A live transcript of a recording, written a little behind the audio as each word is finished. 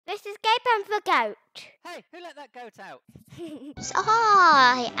This is Gabe and the goat. Hey, who let that goat out? So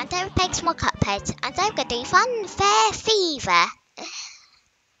hi, and I'm playing some more Cuphead, and I'm going to do Funfair Fever.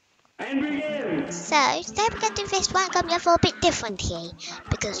 And begin! So, today we're going to do this one a little bit differently,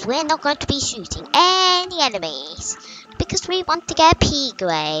 because we're not going to be shooting any enemies, because we want to get a P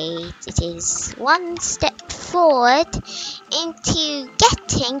grade. It is one step forward into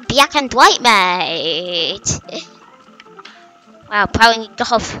getting black and white mode. Wow, throwing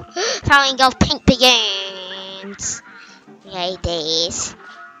off pink balloons. Ladies.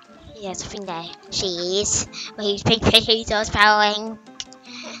 Yes, I think there she is. These pink balloons are throwing.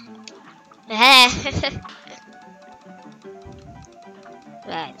 Right.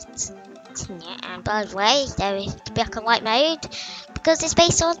 Yeah, and by the way, there is black and white mode because it's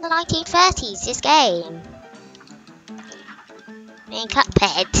based on the 1930s, this game. In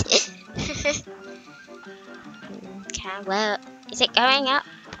Cuphead. Okay, well, is it going up?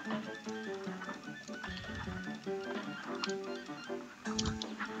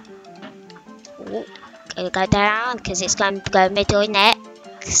 Ooh, gonna go down because it's going to go middle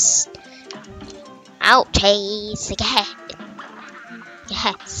next. Ouchies again.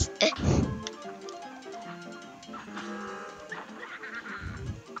 Yes.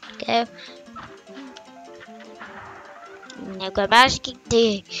 Go. No good magic to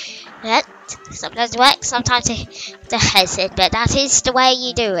do that. Sometimes it works, sometimes it doesn't, but that is the way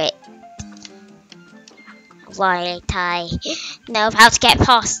you do it. Right, I know how to get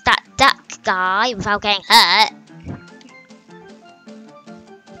past that duck guy without getting hurt.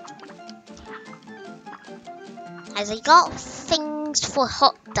 Has he got things for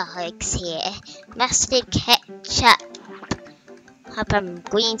hot dogs here? Mustard, ketchup,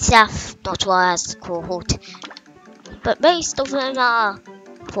 green stuff, not what it's called. But most of them are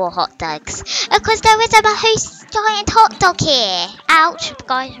for hot dogs. Because there is a whose giant hot dog here. Ouch,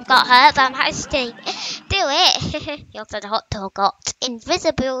 guys, I got hurt, but I managed to do it. The hot dog got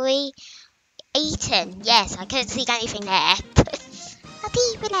invisibly eaten. Yes, I couldn't see anything there. Not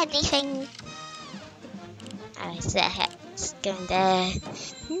even anything. So it's going to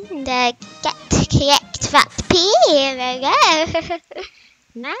collect that P. There we go.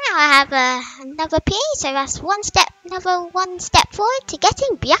 Now I have another P, so that's another one step forward to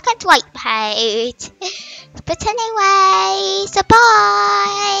getting black and white mode. But anyway, so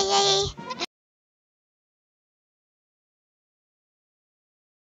bye.